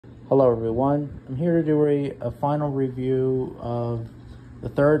Hello everyone, I'm here to do a final review of the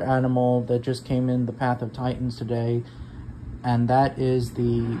third animal that just came in the Path of Titans today, and that is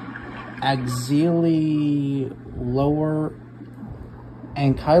the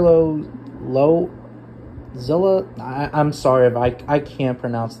ankylorhiza. I'm sorry if I can't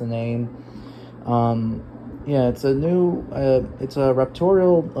pronounce the name. Yeah, it's a new, it's a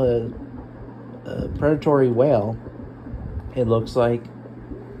raptorial predatory whale, it looks like.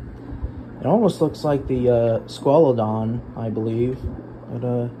 It almost looks like the squalodon, I believe.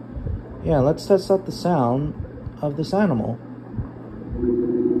 But yeah, let's test out the sound of this animal.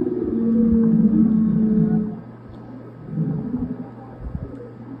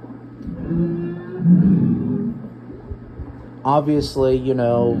 Obviously, you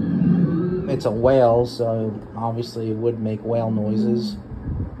know, it's a whale, so obviously it would make whale noises.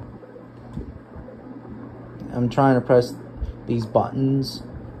 I'm trying to press these buttons,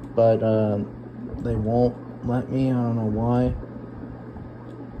 but they won't let me. I don't know why.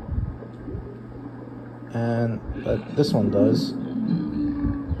 But this one does.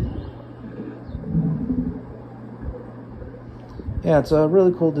 Yeah, it's a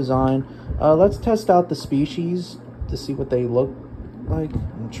really cool design. Let's test out the species to see what they look like.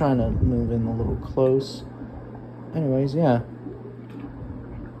 I'm trying to move in a little close. Anyways, yeah.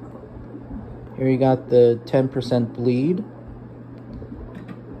 Here you got the 10% bleed.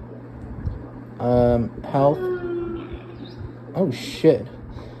 Health. Oh shit.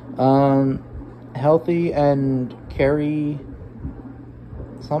 Healthy and carry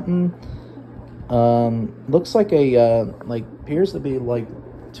something. Looks like a appears to be like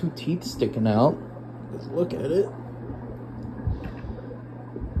two teeth sticking out. Let's look at it.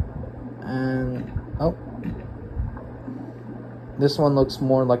 And oh, this one looks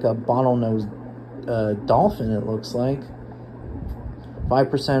more like a bottlenose dolphin. It looks like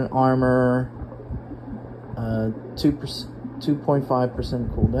 5% armor. 2.5%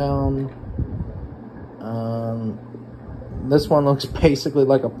 cooldown. This one looks basically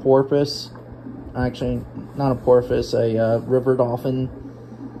like a porpoise. Actually, not a porpoise, a river dolphin.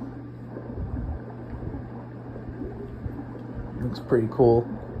 Looks pretty cool.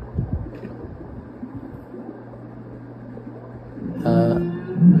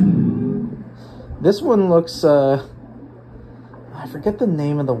 This one looks, I forget the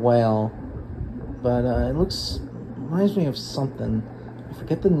name of the whale, but it reminds me of something. I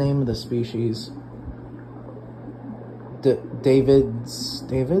forget the name of the species. Davids?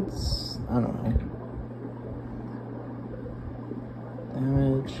 I don't know.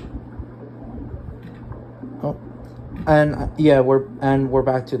 Damage. Oh, and yeah, we're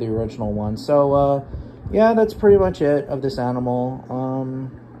back to the original one. So yeah, that's pretty much it of this animal.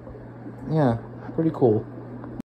 Yeah, pretty cool.